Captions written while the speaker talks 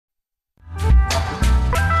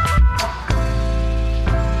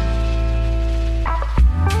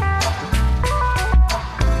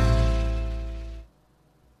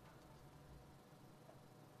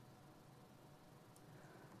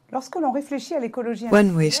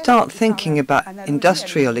When we start thinking about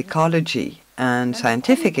industrial ecology and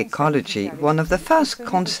scientific ecology, one of the first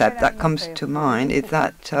concepts that comes to mind is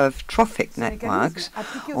that of trophic networks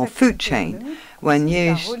or food chain. When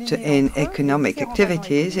used in economic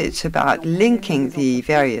activities, it's about linking the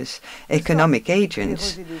various economic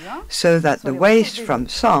agents so that the waste from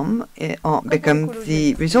some become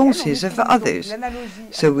the resources of others.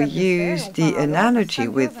 So we use the analogy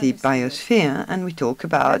with the biosphere and we talk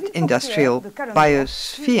about industrial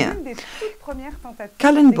biosphere.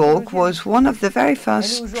 Kalundborg was one of the very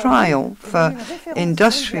first trials for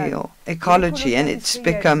industrial ecology, and it's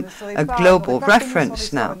become a global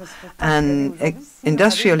reference now. And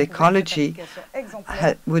industrial ecology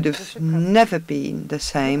would have never been the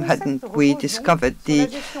same hadn't we discovered the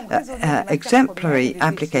exemplary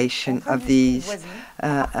application of these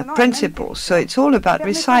principles. So it's all about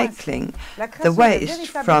recycling the waste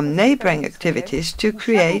from neighboring activities to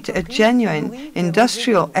create a genuine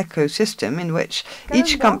industrial ecosystem in which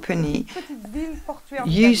each company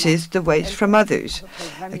uses the waste from others.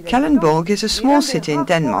 Kalundborg is a small city in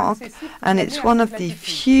Denmark, and it's one of the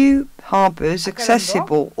few harbours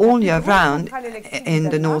accessible all year round in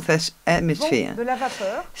the Northern Hemisphere.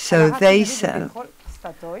 So they sell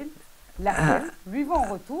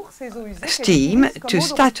steam to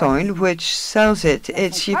Statoil, which sells its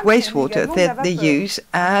wastewater that they use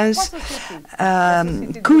as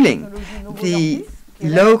cooling. The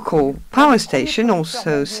local power station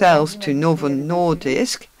also sells to Novo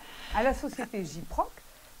Nordisk,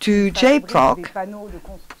 to J-Proc,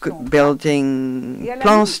 building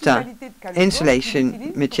plaster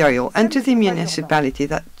insulation material, and to the municipality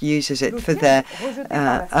that uses it for their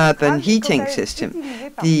urban heating system.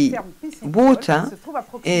 The water,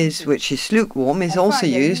 which is lukewarm, is also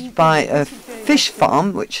used by a fish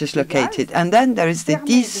farm which is located, and then there is the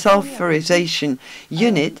desulfurization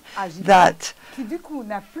unit that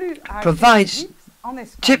provides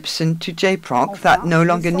gypsum to J-Proc that no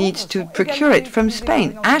longer needs to procure it from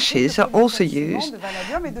Spain. Ashes are also used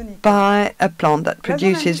by a plant that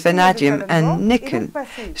produces vanadium and nickel.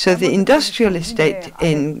 So the industrial estate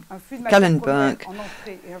in Kalundborg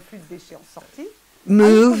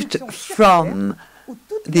moved from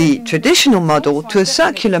the traditional model to a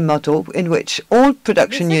circular model in which all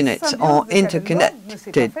production units are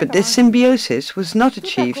interconnected, but this symbiosis was not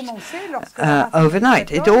achieved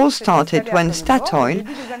overnight. It all started when Statoil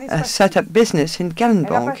set up business in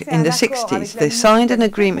Kalundborg in the 60s. They signed an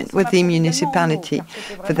agreement with the municipality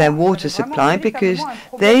for their water supply because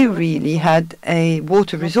they really had a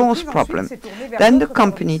water resource problem. Then the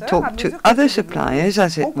company talked to other suppliers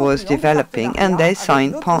as it was developing, and they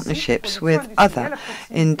signed partnerships with other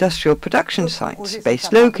industrial production sites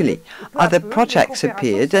based locally. Other projects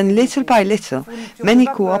appeared, and little by little, many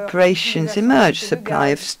cooperations emerged: supply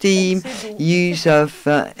of steam, use of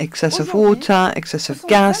excess of water, excess of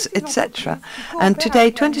gas, etc. And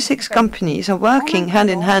today, 26 companies are working hand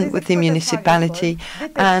in hand with the municipality,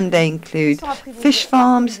 and they include fish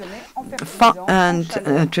farms and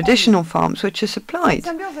traditional farms, which are supplied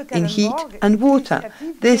in heat and water.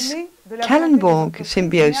 This Kalundborg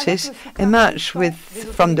symbiosis emerged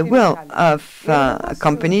from the will of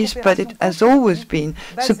companies, but it has always been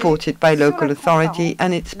supported by local authority,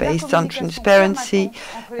 and it's based on transparency,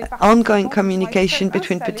 ongoing communication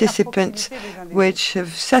between participants which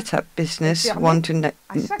have set up business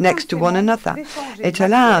next to one another. It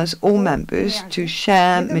allows all members to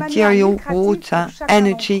share material, water,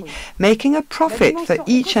 energy, making a profit for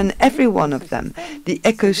each and every one of them. The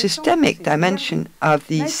ecosystemic dimension of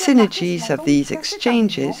the synergy of these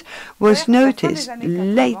exchanges was noticed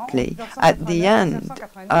lately at the end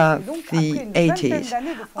of the 80s.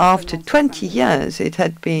 After 20 years, it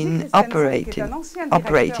had been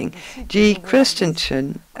operating. G.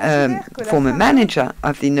 Christensen, former manager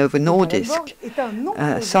of the Novo Nordisk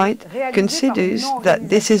site, considers that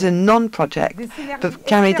this is a non-project but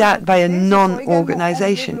carried out by a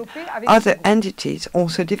non-organization. Other entities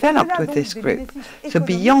also developed with this group. So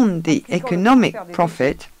beyond the economic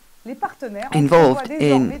profit involved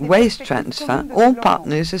in waste transfer, all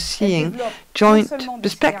partners are seeing joint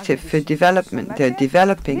perspective for development. They're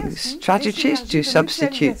developing strategies to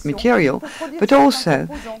substitute material, but also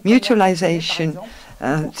mutualization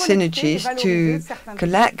synergies to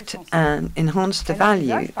collect and enhance the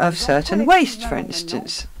value of certain waste, for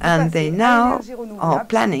instance. And they now are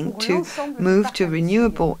planning to move to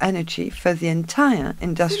renewable energy for the entire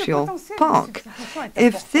industrial park.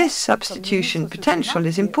 If this substitution potential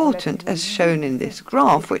is important, as shown in this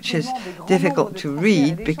graph, which is difficult to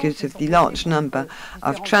read because of the large number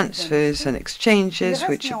of transfers and exchanges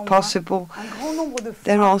which are possible,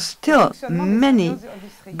 there are still many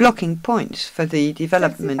blocking points for the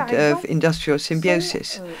development of industrial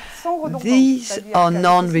symbiosis. These are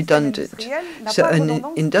non-redundant, so an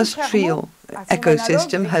industrial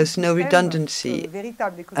ecosystem has no redundancy,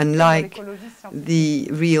 unlike the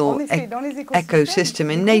real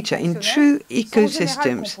ecosystem in nature. In true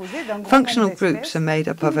ecosystems, functional groups are made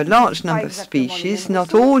up of a large number of species,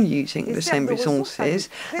 not all using the same resources,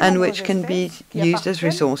 and which can be used as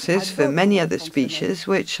resources for many other species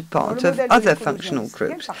which are part of other functional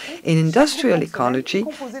groups. In industrial ecology,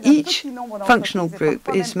 each functional group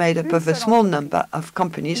is made up of a small number of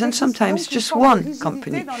companies, and sometimes just one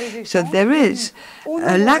company. So there is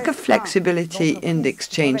a lack of flexibility in the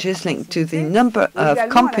exchanges linked to the number of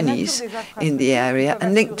companies in the area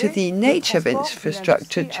and linked to the nature of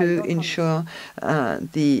infrastructure to ensure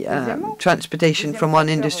the transportation from one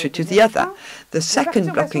industry to the other. The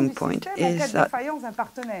second blocking point is that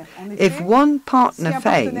if one partner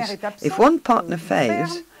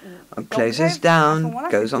fails, closes down,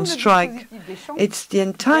 goes on strike, it's the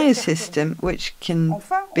entire system which can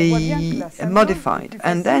be modified.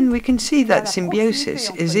 And then we can see that symbiosis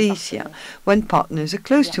is easier when partners are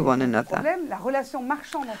close to one another.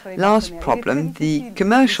 Last problem, the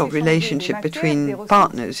commercial relationship between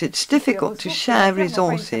partners. It's difficult to share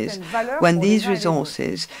resources when these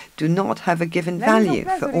resources do not have a given value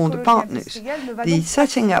for all the partners. The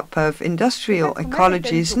setting up of industrial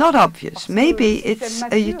ecology is not obvious. Maybe it's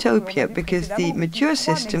a utopia, because the mature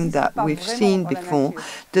system that we've seen before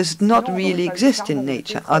does not really exist in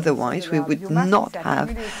nature. Otherwise, we would not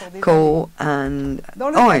have coal and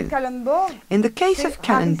oil. In the case of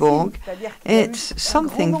Kalundborg, it's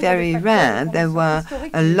something very rare. There were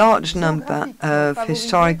a large number of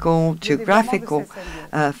historical, geographical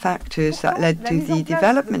factors that led to the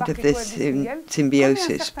development of this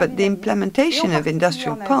symbiosis. But the implementation of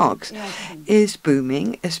industrial parks is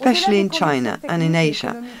booming, especially in China and in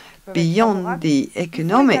Asia. Beyond the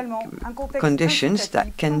economic conditions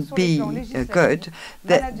that can be good,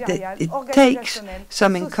 it takes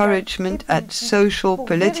some encouragement at social,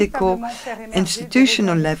 political,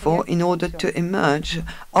 institutional level in order to emerge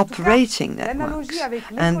operating networks.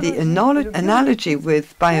 And the analogy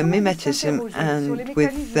with biomimetism and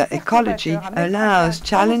with ecology allows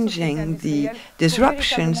challenging the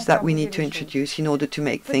disruptions that we need to introduce in order to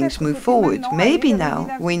make things move forward. Maybe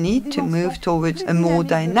now we need to move towards a more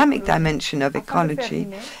dynamic dimension of ecology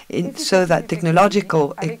so that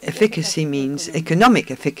technological efficacy means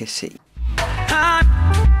economic efficacy.